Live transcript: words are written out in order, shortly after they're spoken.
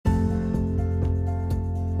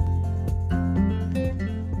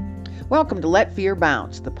Welcome to Let Fear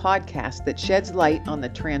Bounce, the podcast that sheds light on the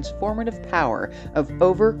transformative power of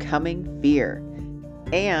overcoming fear.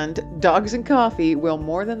 And dogs and coffee will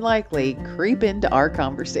more than likely creep into our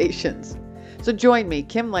conversations. So join me,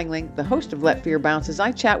 Kim Langling, the host of Let Fear Bounce, as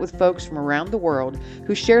I chat with folks from around the world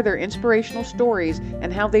who share their inspirational stories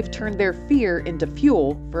and how they've turned their fear into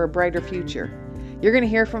fuel for a brighter future. You're going to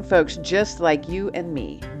hear from folks just like you and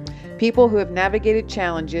me. People who have navigated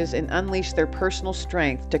challenges and unleashed their personal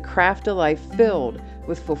strength to craft a life filled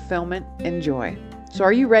with fulfillment and joy. So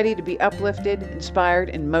are you ready to be uplifted, inspired,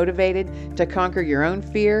 and motivated to conquer your own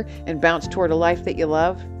fear and bounce toward a life that you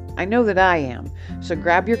love? I know that I am. So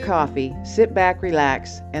grab your coffee, sit back,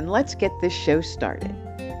 relax, and let's get this show started.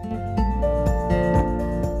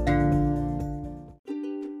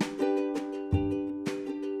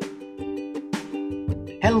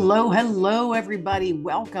 Hello, everybody.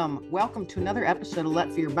 Welcome to another episode of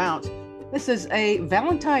Let Fear Bounce. This is a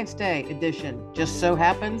Valentine's Day edition. Just so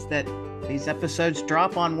happens that these episodes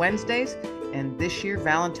drop on Wednesdays, and this year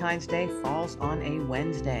Valentine's Day falls on a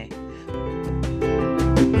Wednesday.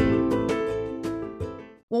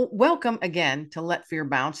 Well, welcome again to Let Fear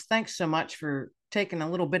Bounce. Thanks so much for taking a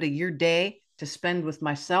little bit of your day to spend with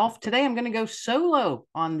myself. Today, I'm going to go solo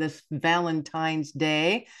on this Valentine's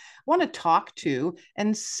Day. I want to talk to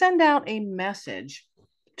and send out a message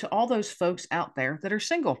to all those folks out there that are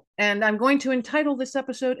single. And I'm going to entitle this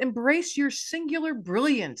episode, Embrace Your Singular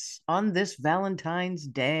Brilliance on this Valentine's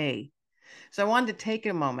Day. So I wanted to take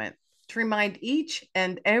a moment to remind each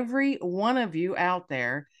and every one of you out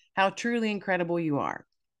there how truly incredible you are.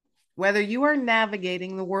 Whether you are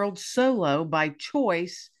navigating the world solo by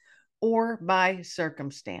choice or by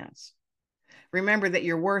circumstance. Remember that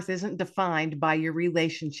your worth isn't defined by your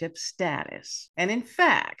relationship status. And in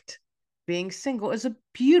fact, being single is a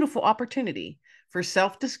beautiful opportunity for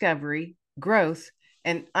self-discovery, growth,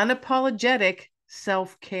 and unapologetic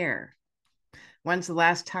self-care. When's the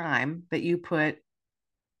last time that you put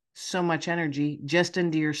so much energy just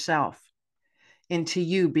into yourself, into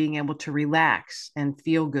you being able to relax and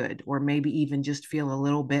feel good, or maybe even just feel a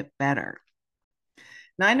little bit better?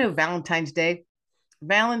 Now, I know Valentine's Day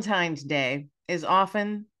is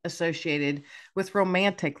often associated with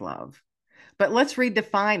romantic love, but let's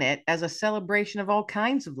redefine it as a celebration of all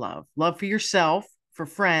kinds of love. Love for yourself, for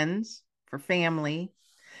friends, for family,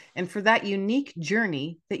 and for that unique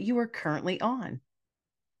journey that you are currently on.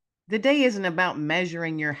 The day isn't about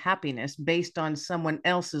measuring your happiness based on someone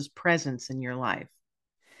else's presence in your life.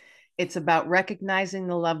 It's about recognizing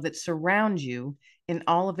the love that surrounds you in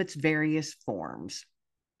all of its various forms.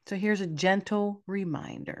 So here's a gentle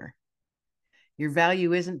reminder. Your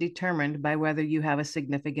value isn't determined by whether you have a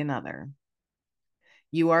significant other.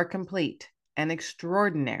 You are complete and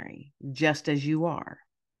extraordinary just as you are.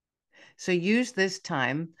 So use this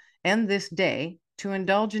time and this day to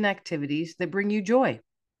indulge in activities that bring you joy.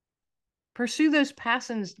 Pursue those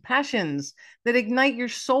passions that ignite your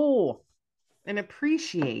soul and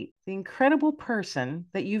appreciate the incredible person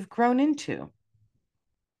that you've grown into.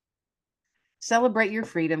 Celebrate your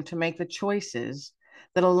freedom to make the choices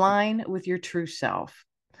that align with your true self.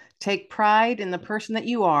 Take pride in the person that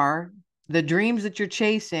you are, the dreams that you're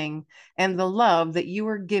chasing, and the love that you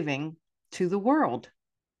are giving to the world.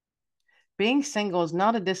 Being single is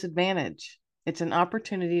not a disadvantage. It's an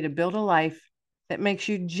opportunity to build a life that makes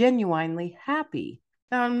you genuinely happy.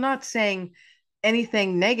 Now, I'm not saying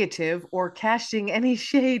anything negative or casting any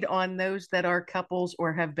shade on those that are couples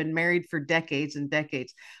or have been married for decades and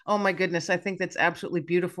decades. Oh my goodness, I think that's absolutely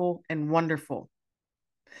beautiful and wonderful.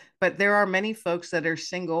 But there are many folks that are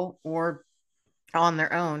single or on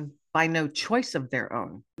their own by no choice of their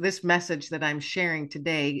own. This message that I'm sharing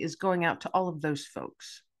today is going out to all of those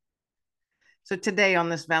folks. So today on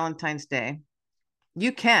this Valentine's Day,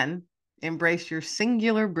 you can embrace your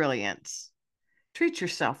singular brilliance. Treat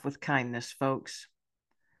yourself with kindness, folks.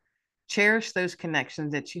 Cherish those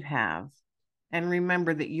connections that you have, and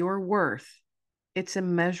remember that your worth, it's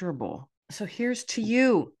immeasurable. So here's to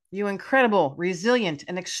you, you incredible, resilient,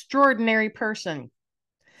 and extraordinary person.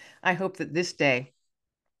 I hope that this day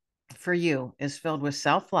for you is filled with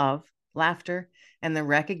self-love, laughter, and the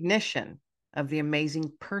recognition of the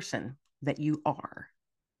amazing person that you are.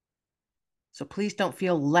 So please don't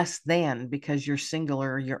feel less than because you're single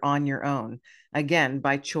or you're on your own, again,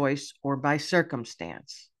 by choice or by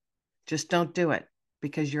circumstance. Just don't do it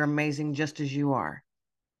because you're amazing just as you are.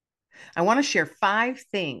 I want to share 5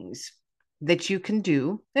 things that you can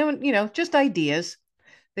do, just ideas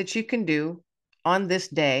that you can do on this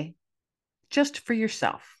day just for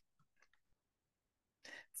yourself.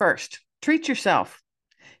 First, treat yourself.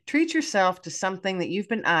 Treat yourself to something that you've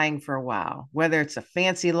been eyeing for a while, whether it's a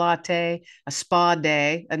fancy latte, a spa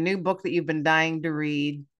day, a new book that you've been dying to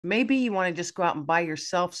read. Maybe you want to just go out and buy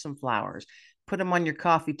yourself some flowers, put them on your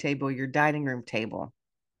coffee table, your dining room table.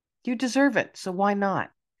 You deserve it, so why not?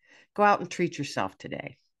 Go out and treat yourself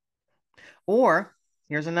today. Or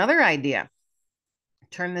here's another idea.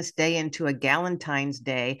 Turn this day into a Galentine's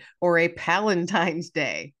Day or a Palentine's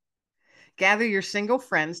Day. Gather your single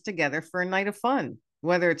friends together for a night of fun,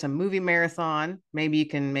 whether it's a movie marathon, maybe you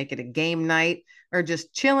can make it a game night, or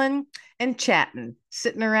just chilling and chatting,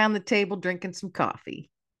 sitting around the table drinking some coffee.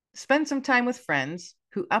 Spend some time with friends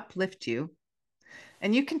who uplift you,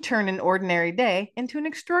 and you can turn an ordinary day into an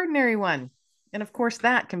extraordinary one. And of course,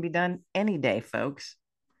 that can be done any day, folks.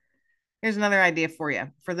 Here's another idea for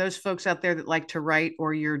you. For those folks out there that like to write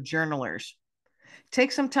or you're journalers,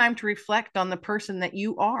 take some time to reflect on the person that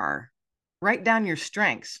you are. Write down your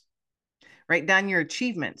strengths, write down your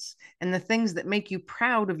achievements and the things that make you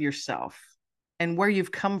proud of yourself and where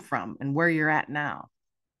you've come from and where you're at now.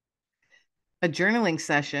 A journaling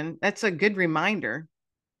session, that's a good reminder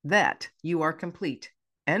that you are complete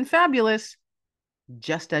and fabulous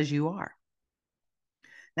just as you are.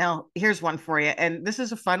 Now, here's one for you. And this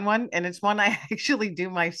is a fun one. And it's one I actually do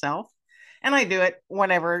myself. And I do it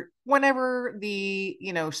whenever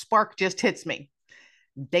the, spark just hits me.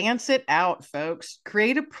 Dance it out, folks.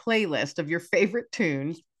 Create a playlist of your favorite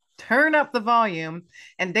tunes, turn up the volume,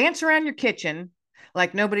 and dance around your kitchen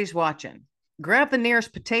like nobody's watching. Grab the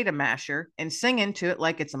nearest potato masher and sing into it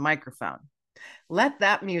like it's a microphone. Let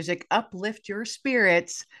that music uplift your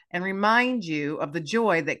spirits and remind you of the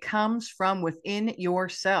joy that comes from within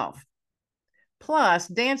yourself. Plus,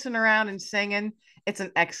 dancing around and singing, it's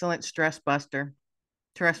an excellent stress buster.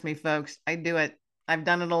 Trust me, folks, I do it. I've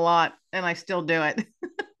done it a lot and I still do it.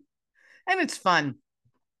 And it's fun.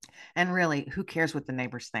 And really, who cares what the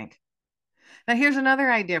neighbors think? Now, here's another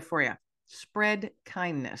idea for you. Spread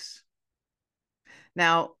kindness.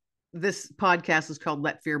 Now, this podcast is called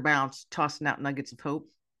Let Fear Bounce, tossing out nuggets of hope.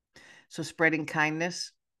 So spreading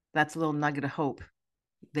kindness, that's a little nugget of hope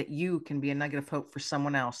that you can be a nugget of hope for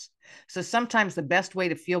someone else. So sometimes the best way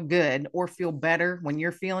to feel good or feel better when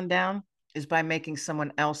you're feeling down is by making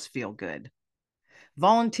someone else feel good.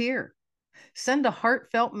 Volunteer. Send a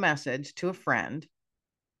heartfelt message to a friend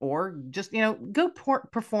or just, go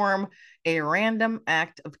perform a random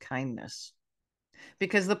act of kindness.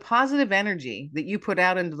 Because the positive energy that you put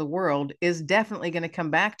out into the world is definitely going to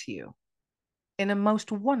come back to you in a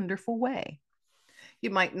most wonderful way.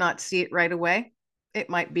 You might not see it right away. It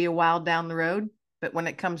might be a while down the road, but when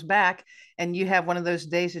it comes back and you have one of those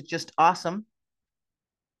days that's just awesome,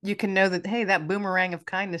 you can know that, hey, that boomerang of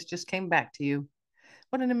kindness just came back to you.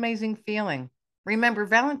 What an amazing feeling. Remember,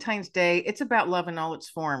 Valentine's Day, it's about love in all its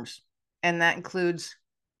forms. And that includes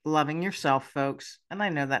loving yourself, folks. And I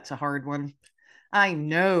know that's a hard one.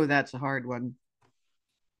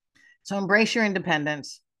 So embrace your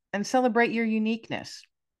independence and celebrate your uniqueness.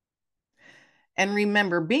 And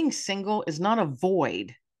remember, being single is not a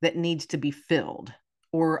void that needs to be filled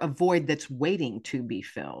or a void that's waiting to be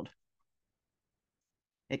filled.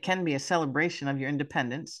 It can be a celebration of your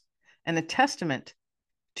independence and a testament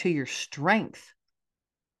to your strength.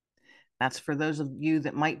 That's for those of you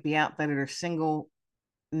that might be out there that are single,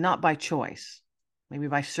 not by choice, maybe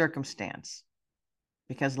by circumstance,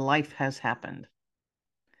 because life has happened.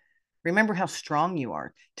 Remember how strong you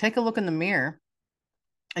are. Take a look in the mirror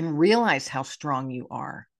and realize how strong you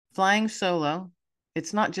are. Flying solo,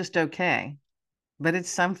 it's not just okay, but it's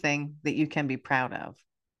something that you can be proud of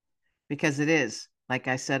because it is, like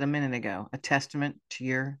I said a minute ago, a testament to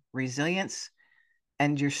your resilience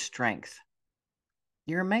and your strength.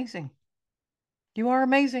 You're amazing. You are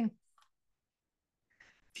amazing. A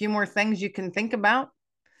few more things you can think about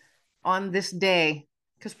on this day,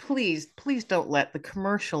 because please don't let the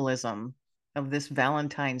commercialism of this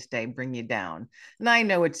Valentine's Day bring you down. And I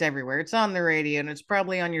know it's everywhere. It's on the radio and it's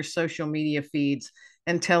probably on your social media feeds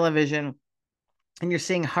and television. And you're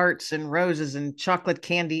seeing hearts and roses and chocolate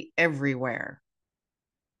candy everywhere.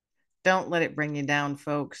 Don't let it bring you down,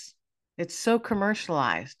 folks. It's so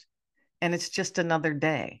commercialized and it's just another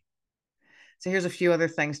day. So here's a few other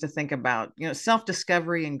things to think about.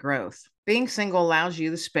 Self-discovery and growth. Being single allows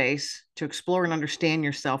you the space to explore and understand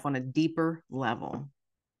yourself on a deeper level.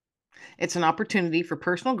 It's an opportunity for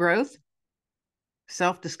personal growth,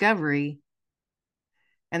 self-discovery,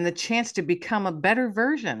 and the chance to become a better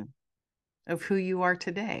version of who you are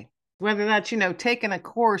today. Whether that's, taking a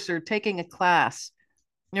course or taking a class,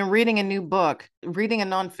 reading a new book, reading a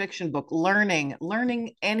nonfiction book,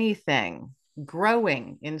 learning anything,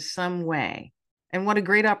 growing in some way. And what a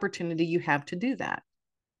great opportunity you have to do that.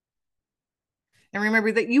 And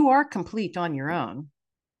remember that you are complete on your own.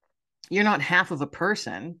 You're not half of a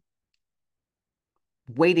person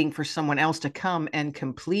waiting for someone else to come and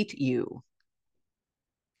complete you.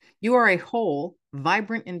 You are a whole,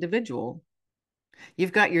 vibrant individual.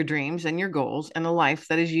 You've got your dreams and your goals and a life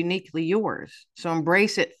that is uniquely yours. So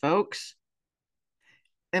embrace it, folks.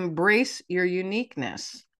 Embrace your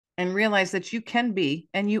uniqueness and realize that you can be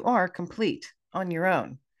and you are complete on your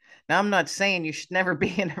own. Now, I'm not saying you should never be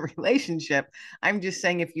in a relationship. I'm just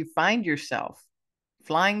saying if you find yourself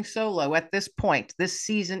flying solo at this point, this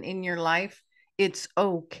season in your life, it's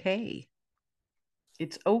okay.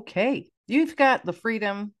 It's okay. You've got the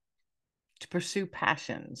freedom to pursue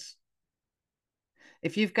passions.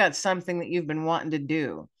 If you've got something that you've been wanting to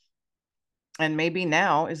do, and maybe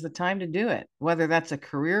now is the time to do it, whether that's a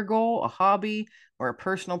career goal, a hobby, or a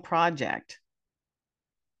personal project.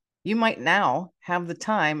 You might now have the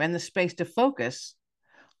time and the space to focus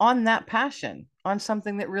on that passion, on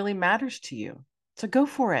something that really matters to you. So go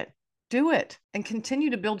for it, do it, and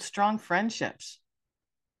continue to build strong friendships.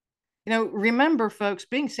 Remember, folks,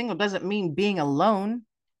 being single doesn't mean being alone.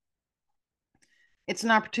 It's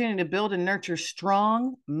an opportunity to build and nurture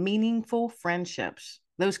strong, meaningful friendships.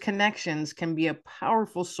 Those connections can be a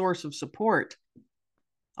powerful source of support,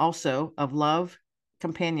 also of love,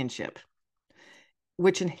 companionship,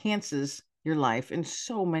 which enhances your life in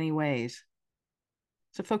so many ways.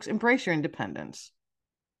 So, folks, embrace your independence.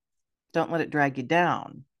 Don't let it drag you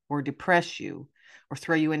down or depress you or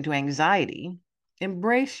throw you into anxiety.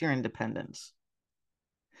 Embrace your independence.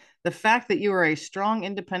 The fact that you are a strong,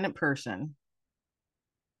 independent person,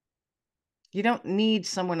 you don't need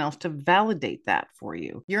someone else to validate that for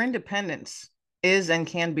you. Your independence is and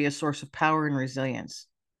can be a source of power and resilience.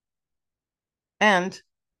 And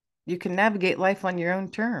you can navigate life on your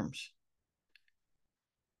own terms.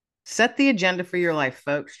 Set the agenda for your life,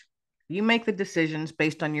 folks. You make the decisions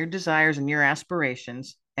based on your desires and your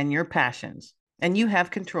aspirations and your passions, and you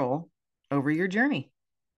have control over your journey.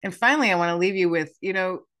 And finally, I want to leave you with,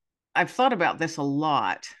 I've thought about this a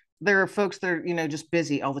lot. There are folks that are, just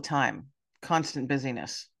busy all the time, constant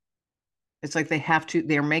busyness. It's like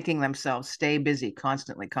they're making themselves stay busy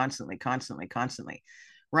constantly, constantly, constantly, constantly.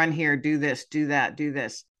 Run here, do this, do that, do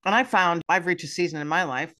this. And I found I've reached a season in my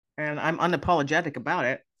life, and I'm unapologetic about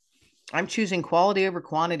it. I'm choosing quality over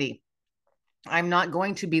quantity. I'm not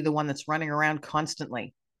going to be the one that's running around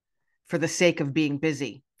constantly for the sake of being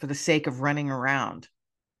busy, for the sake of running around.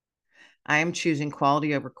 I am choosing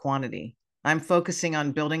quality over quantity. I'm focusing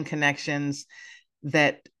on building connections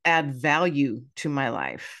that add value to my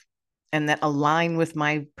life and that align with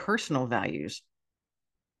my personal values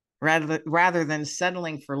rather than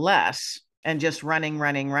settling for less and just running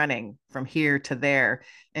from here to there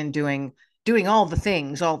and doing all the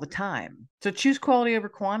things all the time. So choose quality over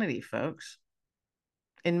quantity, folks,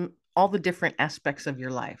 in all the different aspects of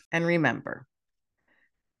your life. And remember,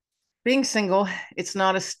 being single, it's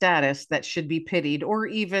not a status that should be pitied or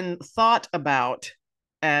even thought about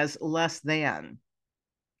as less than.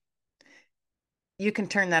 You can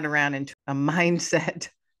turn that around into a mindset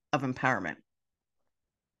of empowerment.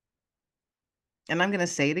 And I'm going to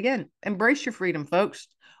say it again. Embrace your freedom, folks.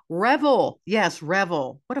 Revel. Yes,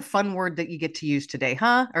 revel. What a fun word that you get to use today,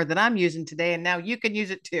 huh? Or that I'm using today. And now you can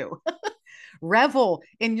use it too. Revel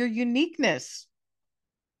in your uniqueness.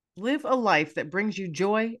 Live a life that brings you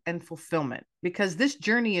joy and fulfillment because this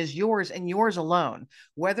journey is yours and yours alone.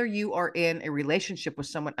 Whether you are in a relationship with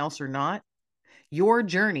someone else or not, your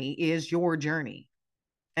journey is your journey.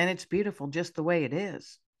 And it's beautiful just the way it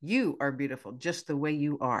is. You are beautiful just the way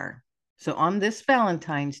you are. So on this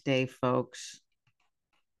Valentine's Day, folks,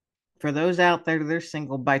 for those out there that are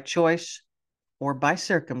single by choice or by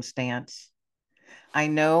circumstance, I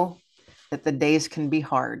know that the days can be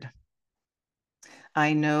hard.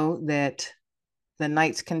 I know that the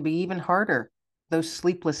nights can be even harder, those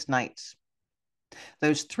sleepless nights,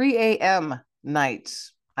 those 3 a.m.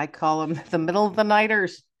 nights. I call them the middle of the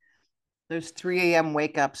nighters. Those 3 a.m.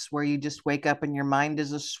 wake ups where you just wake up and your mind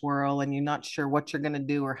is a swirl and you're not sure what you're going to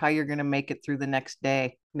do or how you're going to make it through the next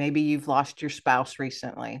day. Maybe you've lost your spouse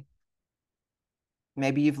recently.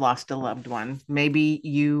 Maybe you've lost a loved one. Maybe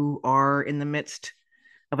you are in the midst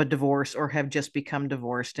of a divorce or have just become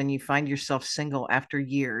divorced and you find yourself single after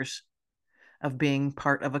years of being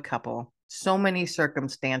part of a couple. So many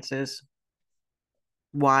circumstances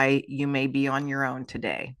why you may be on your own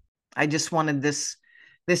today. I just wanted this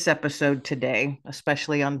episode today,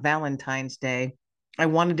 especially on Valentine's Day. I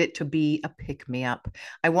wanted it to be a pick me up.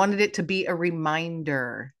 I wanted it to be a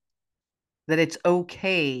reminder that it's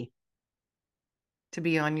okay to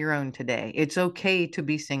be on your own today. It's okay to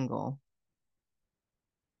be single.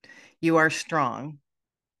 You are strong.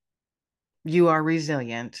 You are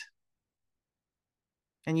resilient.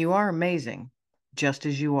 And you are amazing, just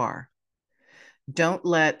as you are. Don't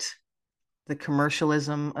let the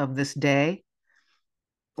commercialism of this day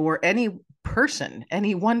or any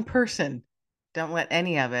one person, don't let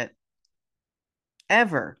any of it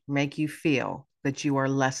ever make you feel that you are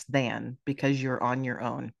less than because you're on your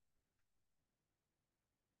own.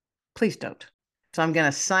 Please don't. So I'm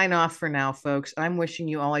going to sign off for now, folks. I'm wishing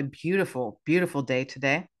you all a beautiful, beautiful day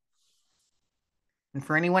today. And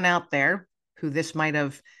for anyone out there who this might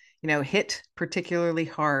have, hit particularly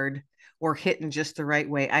hard or hit in just the right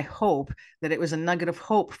way, I hope that it was a nugget of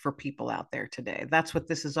hope for people out there today. That's what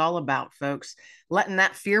this is all about, folks. Letting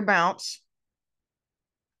that fear bounce.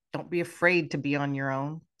 Don't be afraid to be on your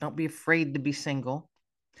own. Don't be afraid to be single.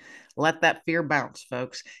 Let that fear bounce,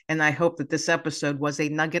 folks. And I hope that this episode was a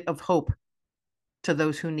nugget of hope to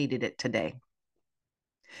those who needed it today.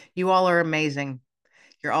 You all are amazing.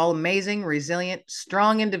 You're all amazing, resilient,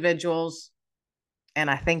 strong individuals, and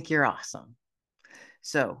I think you're awesome.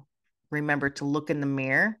 So remember to look in the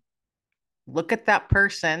mirror, look at that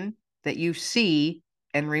person that you see,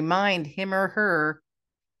 and remind him or her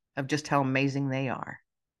of just how amazing they are.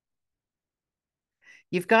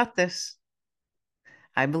 You've got this.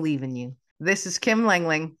 I believe in you. This is Kim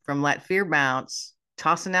Langling from Let Fear Bounce,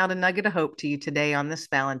 tossing out a nugget of hope to you today on this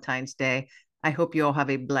Valentine's Day. I hope you all have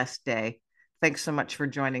a blessed day. Thanks so much for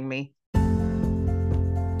joining me.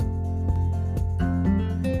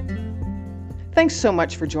 Thanks so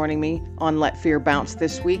much for joining me on Let Fear Bounce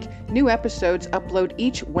this week. New episodes upload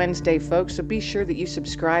each Wednesday, folks, so be sure that you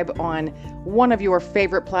subscribe on one of your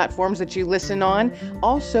favorite platforms that you listen on.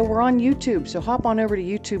 Also, we're on YouTube, so hop on over to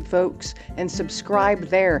YouTube, folks, and subscribe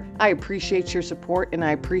there. I appreciate your support, and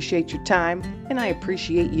I appreciate your time, and I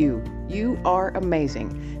appreciate you. You are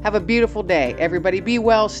amazing. Have a beautiful day. Everybody be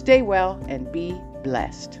well, stay well, and be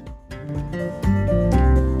blessed.